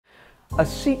A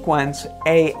sequence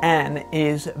AN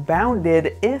is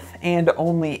bounded if and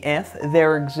only if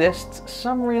there exists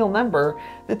some real number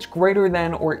that's greater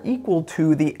than or equal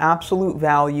to the absolute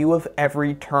value of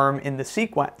every term in the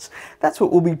sequence. That's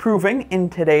what we'll be proving in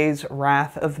today's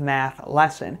Wrath of Math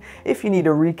lesson. If you need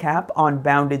a recap on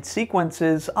bounded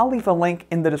sequences, I'll leave a link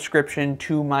in the description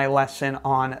to my lesson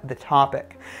on the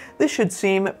topic. This should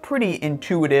seem pretty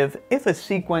intuitive. If a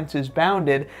sequence is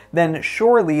bounded, then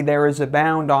surely there is a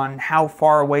bound on how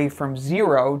far away from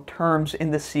zero terms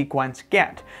in the sequence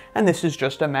get. And this is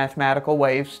just a mathematical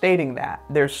way of stating that.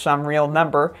 There's some real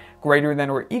number greater than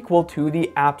or equal to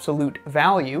the absolute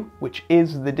value, which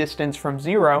is the distance from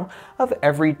zero, of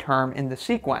every term in the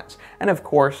sequence. And of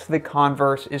course, the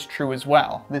converse is true as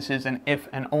well. This is an if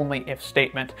and only if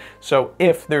statement. So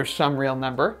if there's some real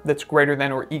number that's greater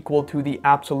than or equal to the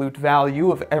absolute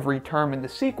value of every term in the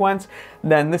sequence,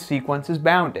 then the sequence is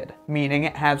bounded, meaning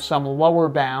it has some lower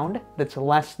bound that's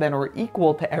less than or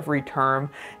equal to every term,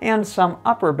 and some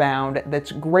upper bound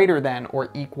that's greater than or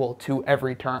equal to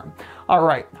every term.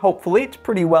 Alright, hopefully it's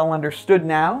pretty well understood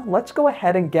now. Let's go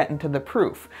ahead and get into the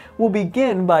proof. We'll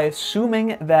begin by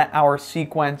assuming that our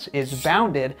sequence is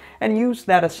bounded and use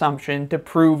that assumption to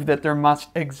prove that there must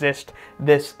exist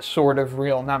this sort of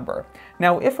real number.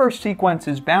 Now, if our sequence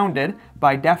is bounded,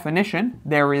 by definition,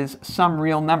 there is some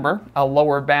real number, a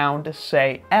lower bound,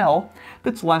 say L,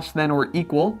 that's less than or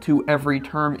equal to every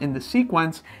term in the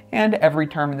sequence, and every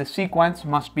term in the sequence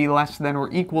must be less than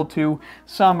or equal to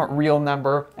some real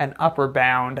number, an upper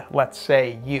bound, let's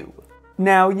say U.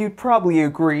 Now, you'd probably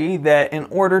agree that in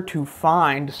order to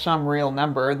find some real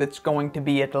number that's going to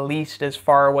be at least as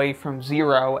far away from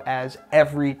zero as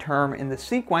every term in the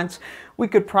sequence, we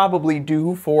could probably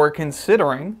do for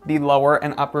considering the lower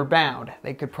and upper bound.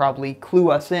 They could probably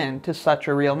clue us in to such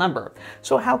a real number.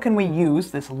 So how can we use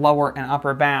this lower and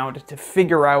upper bound to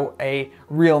figure out a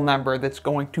real number that's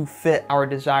going to fit our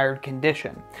desired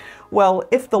condition? Well,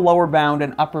 if the lower bound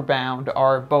and upper bound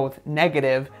are both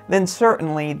negative, then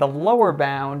certainly the lower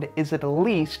bound is at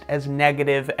least as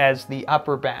negative as the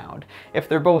upper bound. If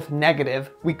they're both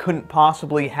negative, we couldn't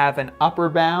possibly have an upper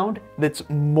bound that's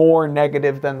more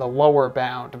negative than the lower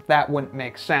bound. That wouldn't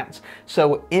make sense.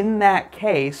 So in that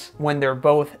case, when they're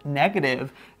both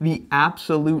negative, the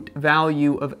absolute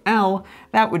value of L,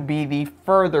 that would be the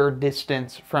further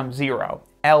distance from zero.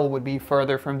 L would be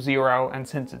further from zero, and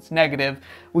since it's negative,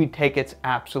 we'd take its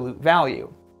absolute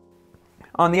value.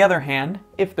 On the other hand,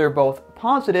 if they're both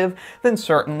positive, then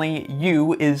certainly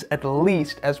U is at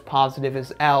least as positive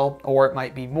as L, or it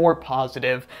might be more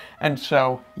positive, and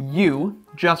so U,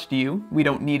 just U, we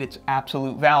don't need its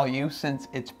absolute value since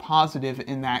it's positive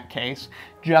in that case,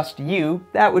 just U,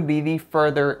 that would be the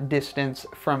further distance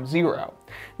from zero.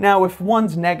 Now, if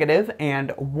one's negative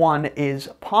and one is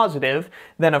positive,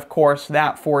 then of course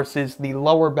that forces the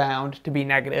lower bound to be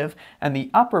negative and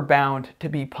the upper bound to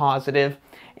be positive.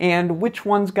 And which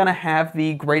one's going to have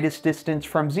the greatest distance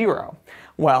from zero?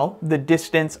 Well, the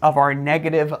distance of our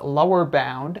negative lower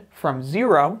bound from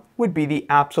zero would be the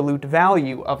absolute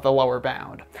value of the lower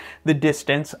bound. The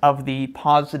distance of the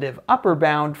positive upper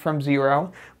bound from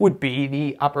zero would be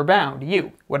the upper bound,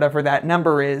 U. Whatever that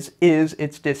number is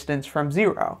its distance from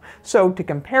zero. So to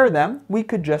compare them, we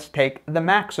could just take the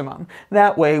maximum.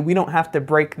 That way we don't have to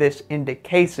break this into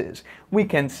cases. We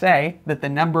can say that the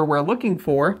number we're looking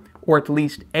for, or at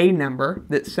least a number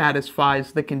that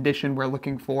satisfies the condition we're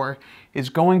looking for, is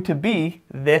going to be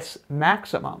this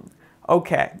maximum.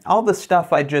 Okay, all the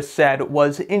stuff I just said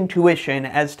was intuition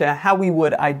as to how we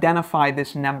would identify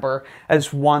this number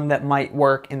as one that might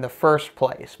work in the first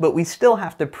place, but we still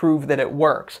have to prove that it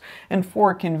works. And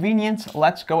for convenience,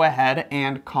 let's go ahead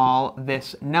and call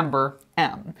this number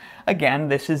M. Again,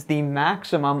 this is the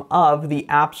maximum of the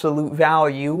absolute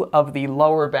value of the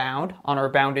lower bound on our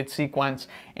bounded sequence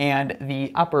and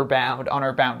the upper bound on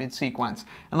our bounded sequence.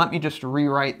 And let me just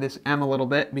rewrite this M a little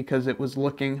bit because it was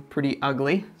looking pretty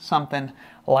ugly. Something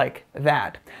like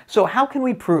that. So how can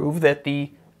we prove that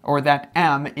that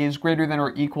M is greater than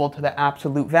or equal to the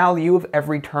absolute value of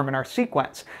every term in our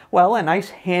sequence? Well, a nice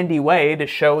handy way to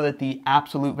show that the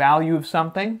absolute value of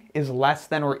something is less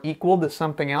than or equal to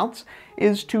something else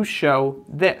is to show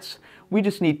this. We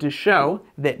just need to show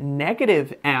that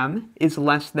negative M is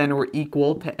less than or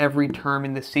equal to every term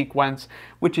in the sequence,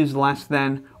 which is less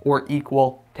than or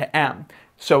equal to M.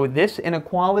 So this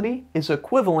inequality is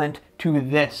equivalent to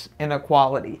this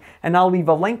inequality. And I'll leave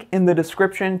a link in the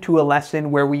description to a lesson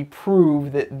where we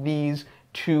prove that these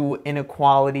two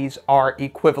inequalities are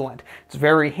equivalent. It's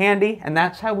very handy, and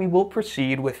that's how we will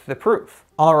proceed with the proof.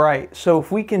 Alright, so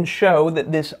if we can show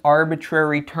that this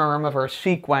arbitrary term of our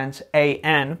sequence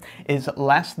an is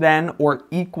less than or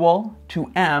equal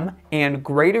to m and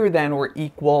greater than or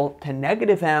equal to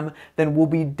negative m, then we'll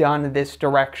be done this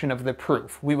direction of the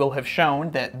proof. We will have shown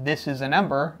that this is a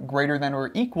number greater than or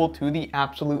equal to the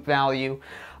absolute value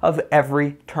of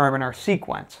every term in our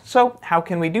sequence. So how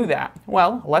can we do that?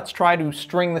 Well, let's try to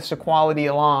string this equality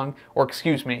along, or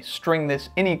excuse me, string this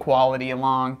inequality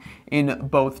along in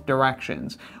both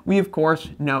directions. We of course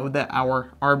know that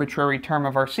our arbitrary term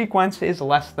of our sequence is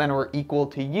less than or equal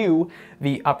to u,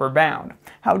 the upper bound.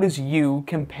 How does u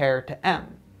compare to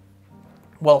m?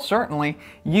 Well, certainly,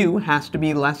 u has to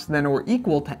be less than or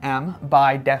equal to m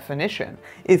by definition.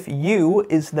 If u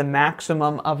is the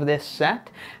maximum of this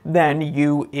set, then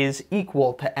u is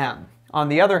equal to m. On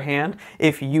the other hand,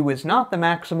 if u is not the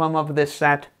maximum of this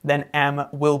set, then m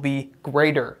will be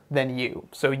greater than u.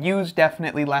 So u is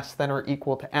definitely less than or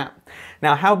equal to m.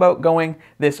 Now, how about going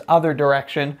this other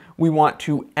direction? We want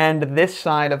to end this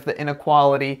side of the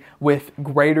inequality with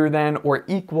greater than or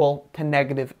equal to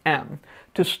negative m.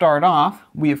 To start off,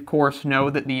 we of course know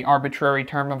that the arbitrary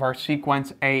term of our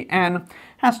sequence an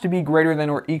has to be greater than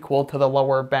or equal to the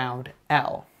lower bound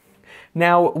L.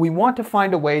 Now, we want to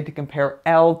find a way to compare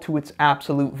L to its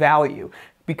absolute value,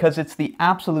 because it's the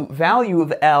absolute value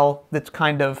of L that's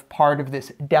kind of part of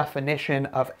this definition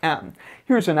of M.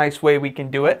 Here's a nice way we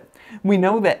can do it. We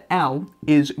know that L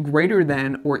is greater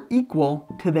than or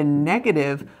equal to the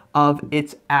negative of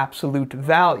its absolute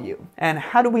value. And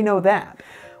how do we know that?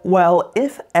 Well,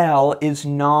 if L is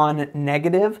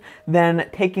non-negative, then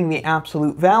taking the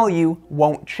absolute value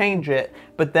won't change it,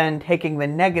 but then taking the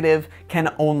negative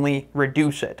can only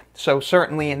reduce it. So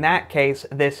certainly in that case,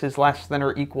 this is less than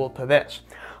or equal to this.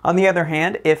 On the other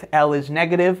hand, if L is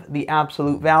negative, the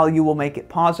absolute value will make it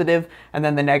positive, and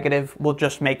then the negative will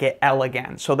just make it L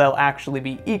again. So they'll actually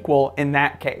be equal in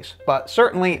that case. But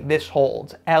certainly this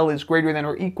holds. L is greater than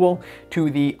or equal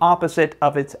to the opposite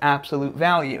of its absolute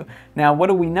value. Now, what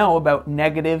do we know about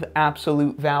negative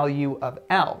absolute value of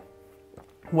L?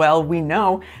 Well, we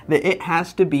know that it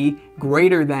has to be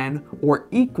greater than or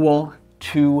equal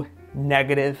to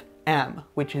negative m,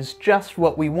 which is just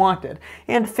what we wanted.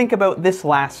 And think about this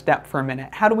last step for a minute.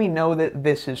 How do we know that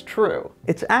this is true?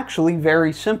 It's actually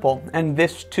very simple, and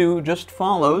this too just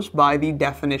follows by the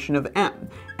definition of m.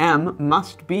 M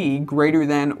must be greater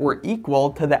than or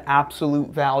equal to the absolute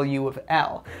value of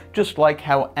L, just like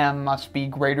how m must be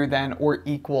greater than or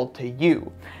equal to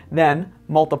u. Then,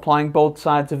 multiplying both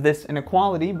sides of this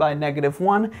inequality by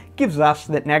 -1 gives us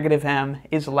that negative m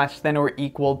is less than or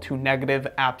equal to negative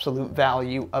absolute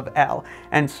value of L.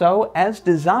 And so, as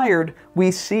desired,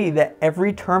 we see that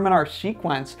every term in our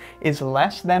sequence is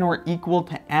less than or equal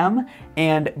to m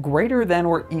and greater than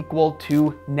or equal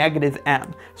to negative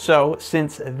m. So,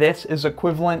 since this is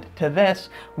equivalent to this,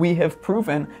 we have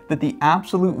proven that the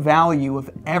absolute value of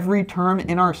every term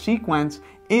in our sequence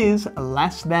is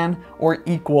less than or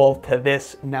equal to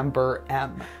this number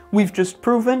m. We've just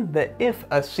proven that if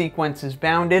a sequence is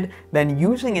bounded, then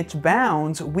using its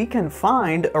bounds, we can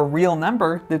find a real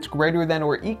number that's greater than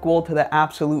or equal to the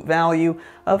absolute value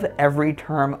of every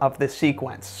term of the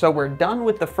sequence. So we're done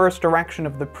with the first direction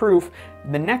of the proof.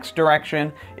 The next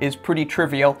direction is pretty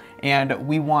trivial, and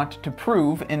we want to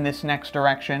prove in this next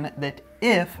direction that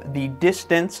if the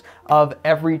distance of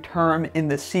every term in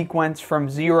the sequence from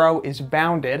 0 is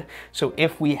bounded, so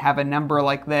if we have a number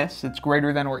like this, it's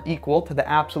greater than or equal to the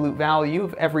absolute value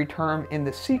of every term in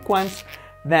the sequence,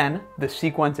 then the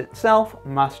sequence itself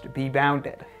must be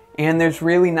bounded. And there's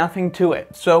really nothing to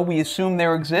it. So we assume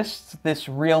there exists this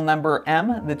real number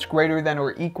m that's greater than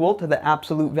or equal to the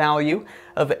absolute value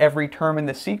of every term in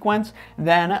the sequence.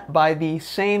 Then, by the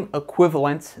same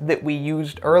equivalence that we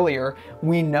used earlier,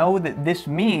 we know that this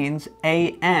means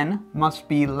an must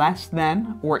be less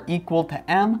than or equal to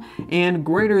m and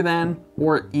greater than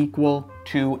or equal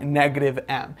to negative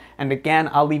m. And again,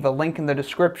 I'll leave a link in the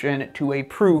description to a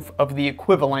proof of the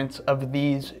equivalence of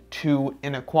these two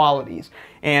inequalities.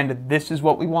 And this is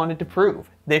what we wanted to prove.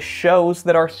 This shows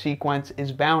that our sequence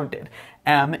is bounded.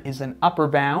 M is an upper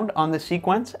bound on the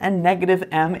sequence, and negative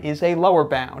m is a lower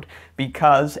bound,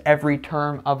 because every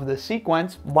term of the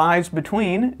sequence lies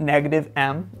between negative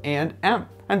m and m.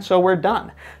 And so we're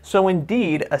done. So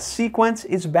indeed, a sequence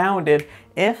is bounded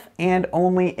if and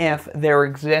only if there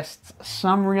exists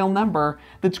some real number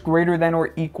that's greater than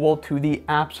or equal to the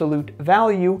absolute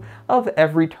value of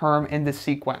every term in the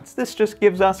sequence. This just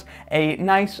gives us a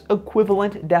nice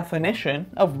equivalent definition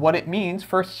of what it means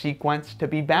for a sequence to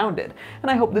be bounded.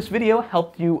 and I hope this video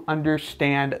helped you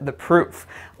understand the proof.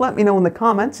 Let me know in the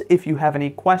comments if you have any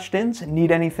questions,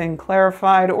 need anything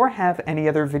clarified, or have any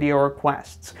other video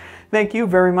requests. Thank you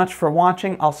very much for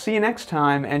watching. I'll see you next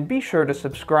time, and be sure to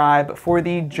subscribe for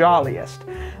the jolliest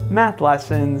math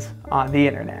lessons on the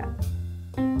internet.